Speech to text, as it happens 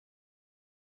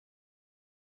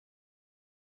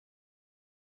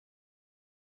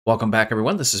Welcome back,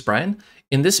 everyone. This is Brian.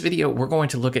 In this video, we're going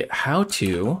to look at how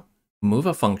to move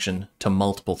a function to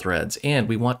multiple threads, and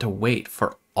we want to wait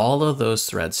for all of those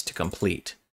threads to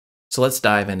complete. So let's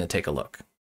dive in and take a look.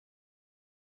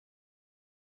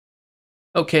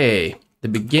 Okay, the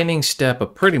beginning step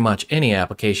of pretty much any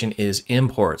application is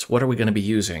imports. What are we going to be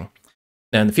using?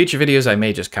 Now, in the future videos, I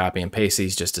may just copy and paste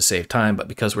these just to save time, but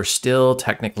because we're still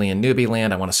technically in newbie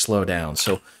land, I want to slow down.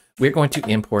 So we're going to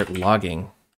import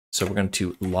logging. So we're going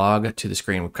to log to the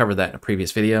screen. We've covered that in a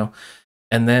previous video.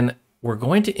 And then we're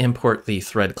going to import the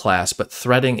thread class, but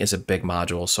threading is a big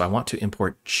module. So I want to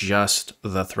import just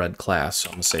the thread class. So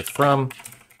I'm going to say from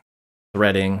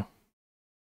threading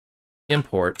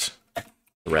import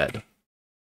thread.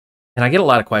 And I get a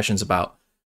lot of questions about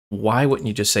why wouldn't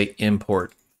you just say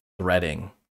import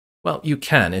threading? Well, you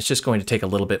can. It's just going to take a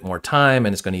little bit more time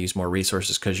and it's going to use more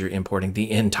resources because you're importing the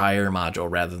entire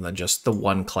module rather than just the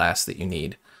one class that you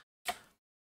need.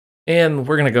 And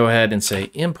we're going to go ahead and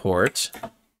say import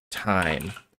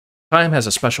time. Time has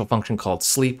a special function called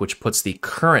sleep, which puts the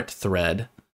current thread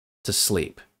to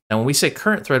sleep. Now, when we say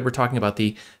current thread, we're talking about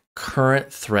the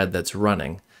current thread that's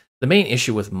running. The main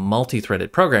issue with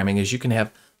multi-threaded programming is you can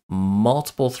have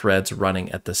multiple threads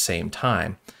running at the same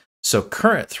time. So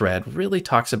current thread really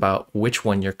talks about which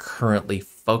one you're currently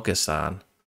focused on,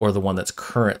 or the one that's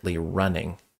currently running.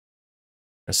 I'm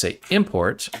going to say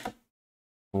import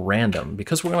random,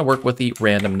 because we're going to work with the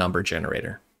random number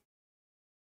generator.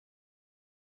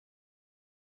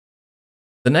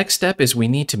 The next step is we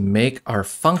need to make our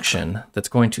function that's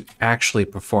going to actually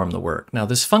perform the work. Now,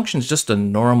 this function is just a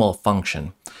normal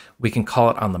function. We can call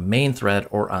it on the main thread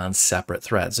or on separate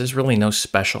threads. There's really no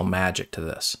special magic to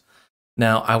this.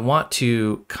 Now, I want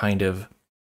to kind of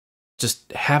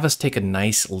just have us take a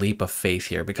nice leap of faith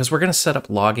here because we're going to set up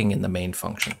logging in the main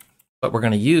function, but we're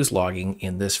going to use logging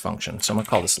in this function. So I'm going to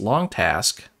call this long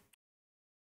task,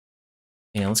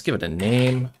 and let's give it a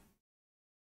name.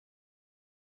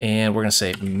 And we're going to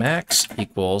say max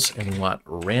equals, and we want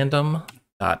random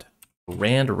dot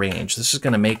rand range. This is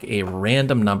going to make a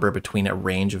random number between a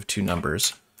range of two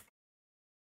numbers.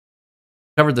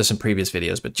 Covered this in previous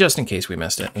videos, but just in case we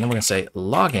missed it. And then we're going to say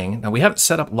logging. Now, we haven't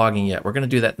set up logging yet. We're going to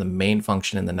do that in the main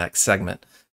function in the next segment.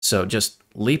 So just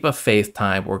leap of faith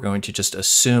time, we're going to just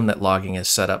assume that logging is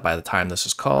set up by the time this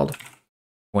is called. I'm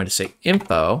going to say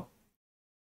info,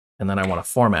 and then I want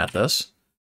to format this.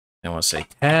 I want to say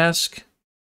task.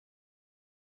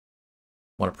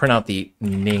 I want to print out the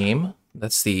name.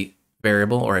 That's the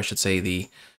variable, or I should say the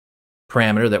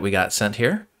parameter that we got sent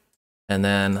here. And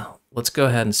then let's go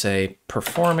ahead and say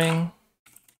performing.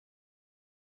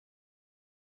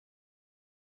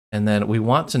 And then we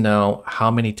want to know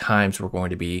how many times we're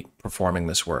going to be performing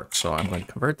this work. So I'm going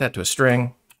to convert that to a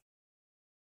string.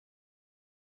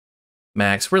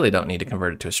 Max, really don't need to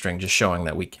convert it to a string, just showing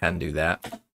that we can do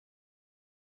that.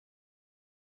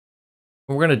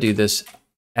 We're going to do this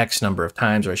X number of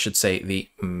times, or I should say the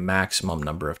maximum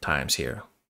number of times here.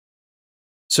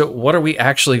 So what are we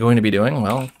actually going to be doing?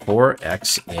 Well, for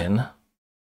X in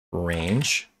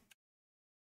range.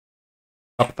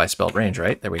 Oh, if I spelled range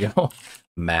right, there we go.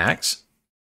 Max.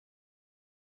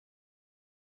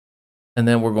 And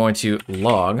then we're going to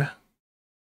log. Let's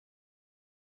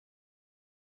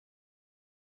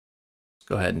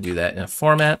go ahead and do that in a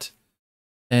format.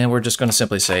 And we're just going to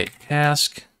simply say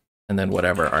task, and then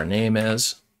whatever our name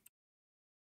is.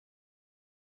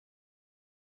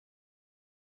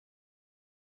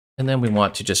 And then we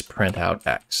want to just print out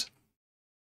X.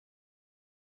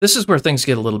 This is where things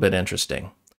get a little bit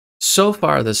interesting. So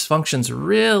far, this function's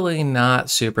really not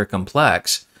super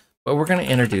complex, but we're going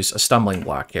to introduce a stumbling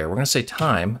block here. We're going to say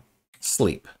time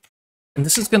sleep. And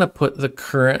this is going to put the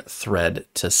current thread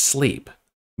to sleep,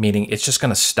 meaning it's just going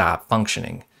to stop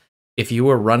functioning. If you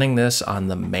were running this on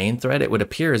the main thread, it would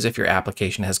appear as if your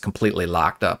application has completely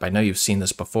locked up. I know you've seen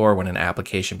this before when an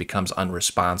application becomes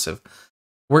unresponsive.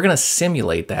 We're going to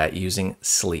simulate that using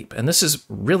sleep. And this is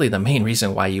really the main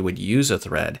reason why you would use a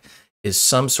thread, is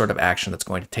some sort of action that's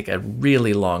going to take a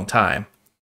really long time.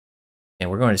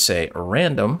 And we're going to say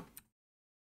random,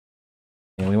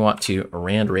 and we want to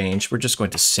rand range. We're just going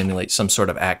to simulate some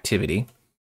sort of activity.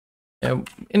 And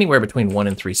anywhere between 1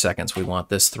 and 3 seconds, we want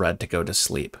this thread to go to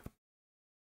sleep.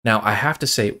 Now, I have to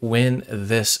say when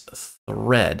this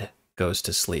thread goes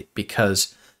to sleep,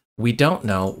 because we don't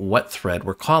know what thread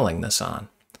we're calling this on.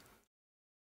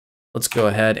 Let's go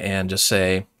ahead and just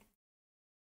say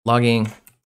logging.info.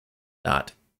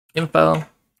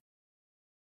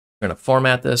 We're going to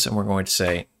format this, and we're going to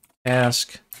say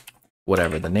task,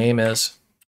 whatever the name is,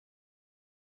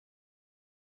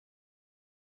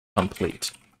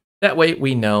 complete. That way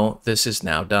we know this is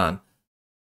now done.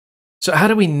 So how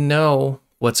do we know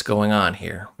what's going on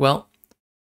here? Well,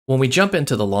 when we jump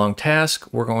into the long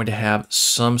task, we're going to have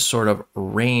some sort of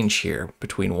range here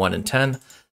between 1 and 10.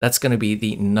 That's going to be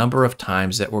the number of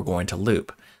times that we're going to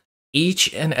loop.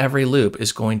 Each and every loop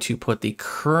is going to put the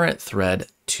current thread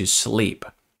to sleep,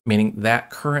 meaning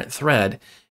that current thread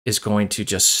is going to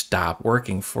just stop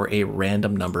working for a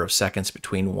random number of seconds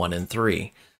between 1 and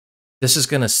 3. This is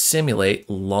going to simulate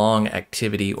long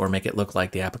activity or make it look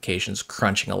like the application's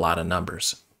crunching a lot of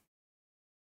numbers.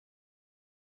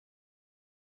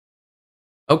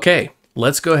 Okay,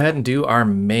 let's go ahead and do our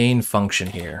main function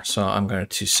here. So I'm going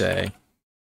to say,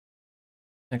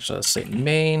 actually, let's say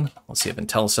main. Let's see if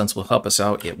IntelliSense will help us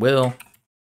out. It will.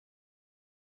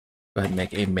 Go ahead and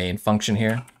make a main function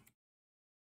here.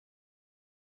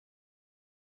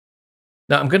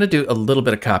 Now I'm going to do a little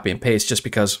bit of copy and paste just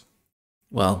because,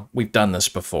 well, we've done this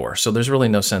before. So there's really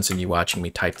no sense in you watching me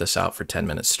type this out for 10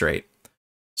 minutes straight.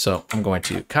 So I'm going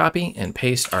to copy and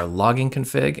paste our logging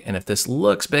config. And if this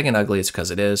looks big and ugly, it's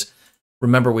because it is.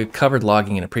 Remember, we've covered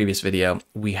logging in a previous video.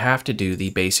 We have to do the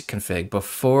basic config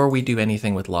before we do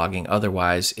anything with logging.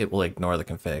 Otherwise, it will ignore the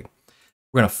config.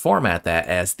 We're going to format that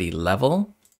as the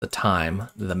level, the time,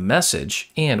 the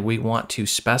message, and we want to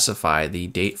specify the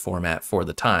date format for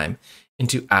the time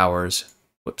into hours,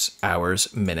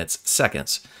 minutes,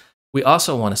 seconds. We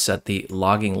also want to set the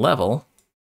logging level,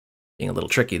 being a little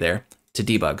tricky there, to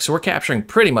debug. So we're capturing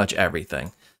pretty much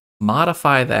everything.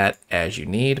 Modify that as you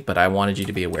need, but I wanted you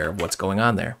to be aware of what's going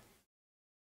on there.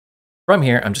 From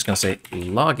here, I'm just going to say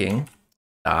logging.info.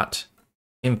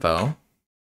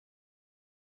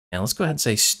 And let's go ahead and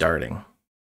say starting.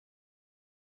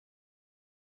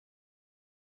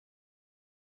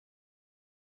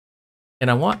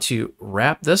 And I want to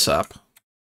wrap this up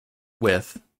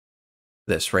with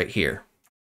this right here.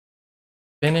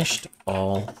 Finished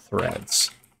all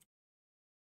threads.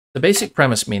 The basic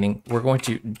premise meaning we're going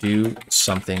to do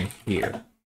something here.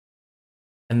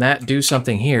 And that do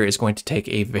something here is going to take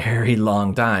a very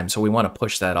long time. So we want to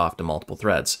push that off to multiple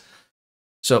threads.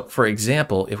 So for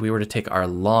example, if we were to take our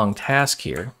long task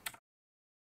here,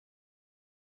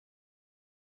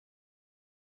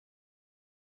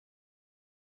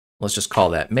 let's just call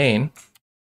that main,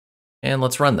 and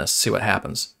let's run this, see what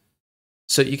happens.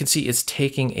 So you can see it's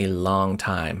taking a long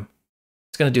time.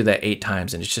 It's going to do that 8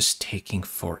 times, and it's just taking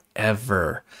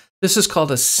forever. This is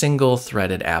called a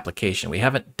single-threaded application. We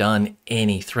haven't done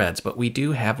any threads, but we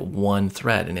do have one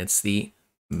thread, and it's the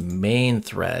main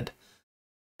thread.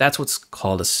 That's what's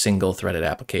called a single-threaded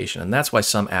application, and that's why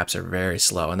some apps are very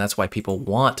slow, and that's why people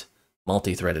want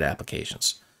multi-threaded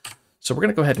applications. So we're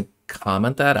going to go ahead and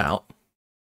comment that out.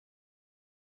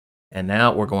 And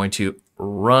now we're going to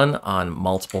run on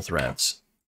multiple threads.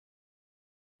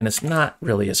 And it's not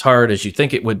really as hard as you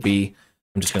think it would be.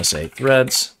 I'm just going to say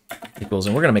threads equals,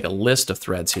 and we're going to make a list of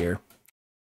threads here.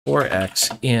 For x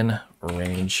in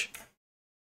range.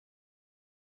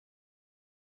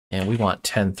 And we want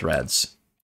 10 threads.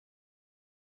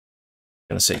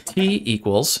 I'm going to say t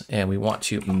equals, and we want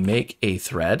to make a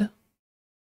thread.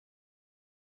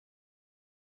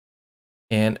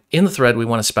 And in the thread, we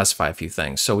want to specify a few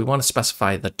things. So we want to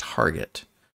specify the target.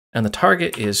 And the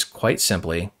target is quite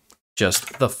simply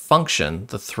just the function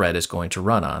the thread is going to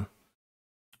run on.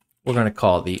 We're going to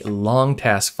call the long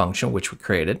task function, which we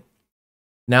created.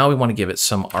 Now we want to give it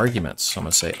some arguments. So I'm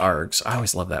going to say args. I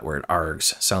always love that word,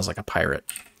 args. Sounds like a pirate.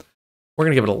 We're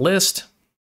going to give it a list.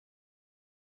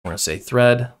 We're going to say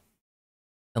thread.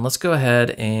 And let's go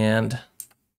ahead and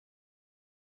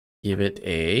give it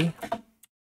a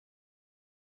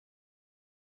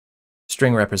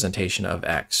string representation of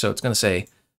x. So it's going to say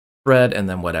thread and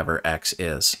then whatever x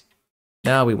is.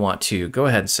 Now we want to go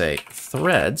ahead and say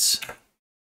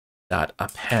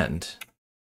threads.append.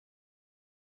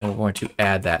 And we're going to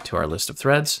add that to our list of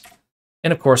threads.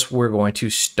 And of course, we're going to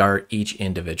start each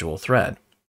individual thread.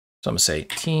 So I'm going to say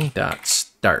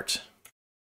t.start.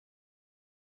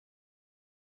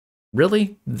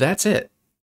 Really? That's it.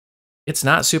 It's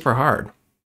not super hard.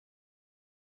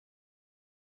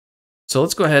 So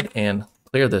let's go ahead and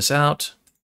clear this out.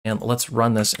 And let's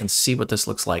run this and see what this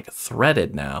looks like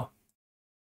threaded now.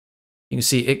 You can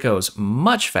see it goes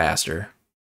much faster.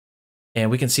 And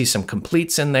we can see some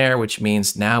completes in there, which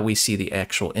means now we see the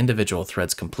actual individual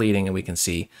threads completing, and we can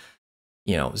see,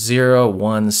 0,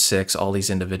 1, 6, all these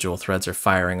individual threads are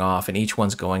firing off, and each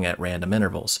one's going at random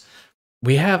intervals.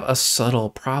 We have a subtle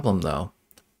problem though.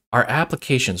 Our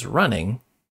application's running,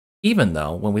 even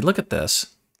though when we look at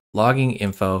this, logging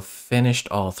info finished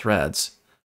all threads,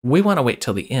 we want to wait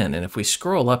till the end. And if we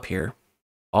scroll up here,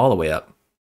 all the way up,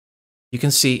 you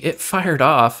can see it fired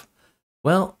off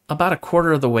Well, about a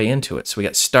quarter of the way into it. So we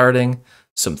got starting,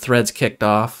 some threads kicked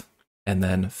off, and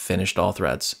then finished all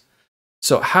threads.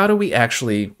 So how do we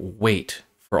actually wait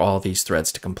for all these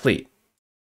threads to complete?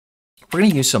 We're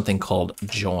going to use something called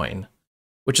join,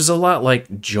 which is a lot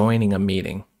like joining a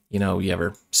meeting. You know, you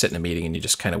ever sit in a meeting and you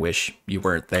just kind of wish you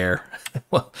weren't there?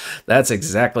 Well, that's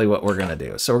exactly what we're going to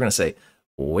do. So we're going to say,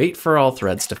 wait for all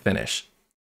threads to finish.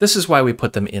 This is why we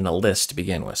put them in a list to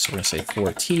begin with. So we're going to say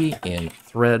for t in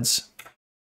threads,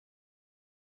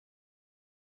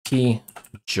 t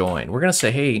join. We're going to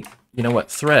say, hey, you know what,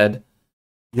 thread,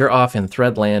 you're off in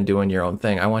thread land doing your own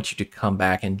thing. I want you to come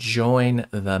back and join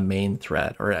the main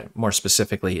thread. Or more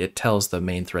specifically, it tells the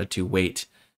main thread to wait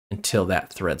until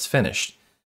that thread's finished.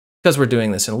 Because we're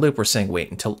doing this in a loop, we're saying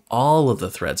wait until all of the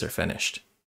threads are finished.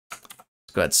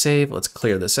 Let's go ahead and save. Let's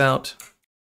clear this out.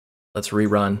 Let's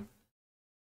rerun.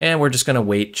 And we're just going to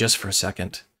wait just for a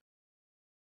second.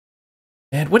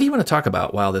 And what do you want to talk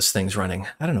about while this thing's running?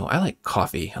 I don't know. I like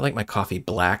coffee. I like my coffee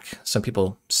black. Some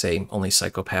people say only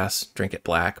psychopaths drink it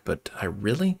black, but I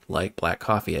really like black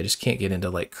coffee. I just can't get into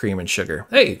like cream and sugar.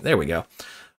 Hey, there we go.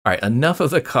 All right, enough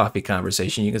of the coffee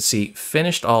conversation. You can see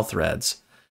finished all threads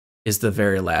is the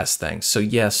very last thing. So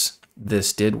yes,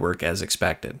 this did work as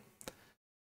expected.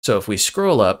 So if we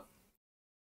scroll up,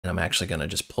 and I'm actually going to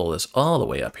just pull this all the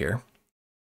way up here,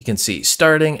 you can see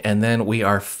starting, and then we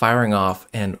are firing off,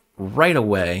 and right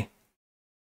away,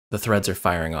 the threads are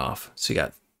firing off. So you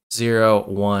got 0,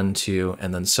 1, 2,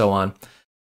 and then so on.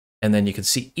 And then you can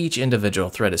see each individual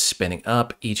thread is spinning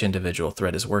up. Each individual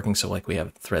thread is working. So like we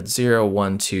have thread 0,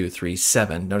 1, 2, 3,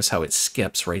 7. Notice how it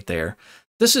skips right there.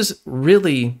 This is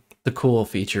really the cool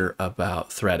feature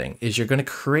about threading, is you're going to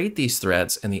create these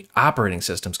threads and the operating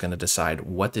system's going to decide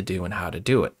what to do and how to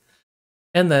do it.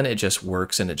 And then it just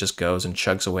works and it just goes and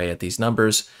chugs away at these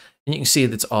numbers. And you can see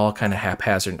that's all kind of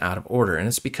haphazard and out of order. And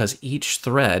it's because each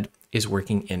thread is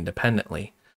working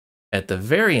independently. At the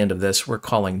very end of this, we're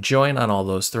calling join on all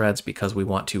those threads because we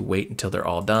want to wait until they're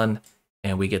all done.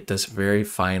 And we get this very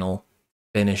final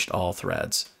finished all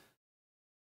threads.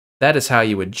 That is how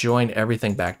you would join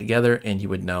everything back together, and you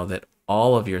would know that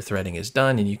all of your threading is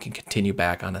done and you can continue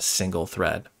back on a single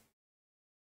thread.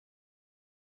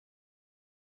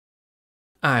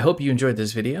 I hope you enjoyed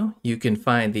this video. You can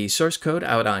find the source code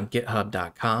out on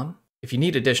github.com. If you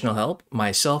need additional help,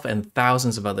 myself and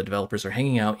thousands of other developers are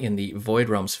hanging out in the Void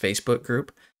Realms Facebook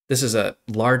group. This is a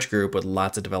large group with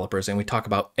lots of developers, and we talk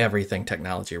about everything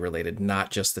technology related,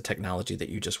 not just the technology that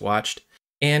you just watched.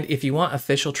 And if you want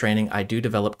official training, I do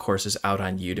develop courses out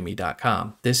on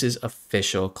udemy.com. This is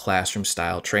official classroom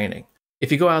style training.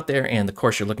 If you go out there and the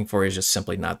course you're looking for is just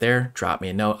simply not there, drop me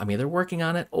a note. I'm either working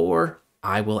on it or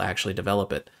I will actually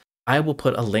develop it. I will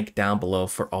put a link down below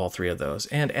for all three of those.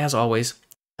 And as always,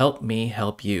 help me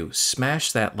help you.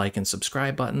 Smash that like and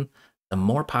subscribe button. The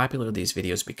more popular these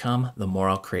videos become, the more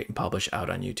I'll create and publish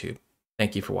out on YouTube.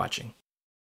 Thank you for watching.